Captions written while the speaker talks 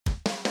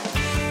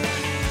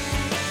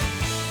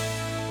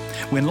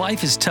When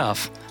life is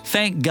tough,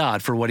 thank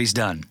God for what He's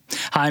done.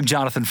 Hi, I'm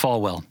Jonathan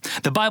Falwell.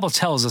 The Bible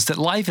tells us that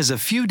life is a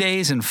few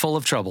days and full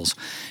of troubles.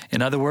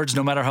 In other words,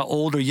 no matter how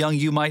old or young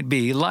you might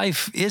be,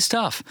 life is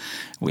tough.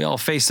 We all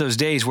face those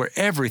days where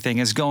everything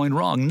is going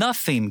wrong.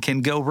 Nothing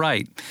can go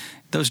right.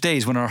 Those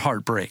days when our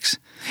heart breaks.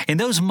 In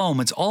those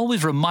moments,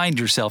 always remind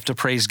yourself to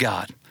praise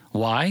God.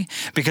 Why?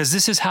 Because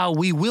this is how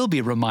we will be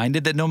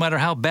reminded that no matter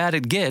how bad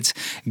it gets,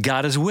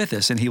 God is with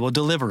us and He will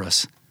deliver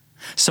us.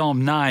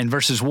 Psalm 9,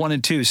 verses 1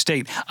 and 2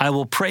 state, I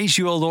will praise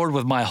you, O Lord,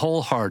 with my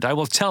whole heart. I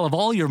will tell of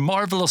all your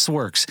marvelous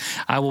works.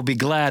 I will be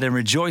glad and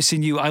rejoice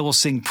in you. I will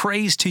sing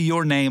praise to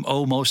your name,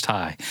 O Most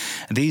High.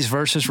 These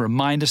verses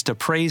remind us to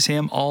praise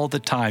Him all the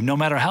time. No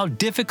matter how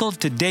difficult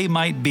today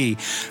might be,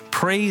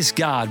 praise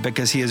God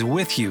because He is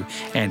with you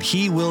and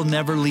He will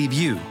never leave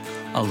you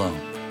alone.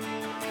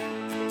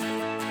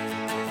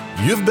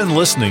 You've been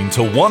listening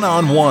to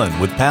One-on-One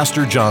with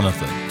Pastor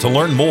Jonathan. To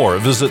learn more,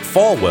 visit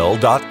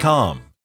falwell.com.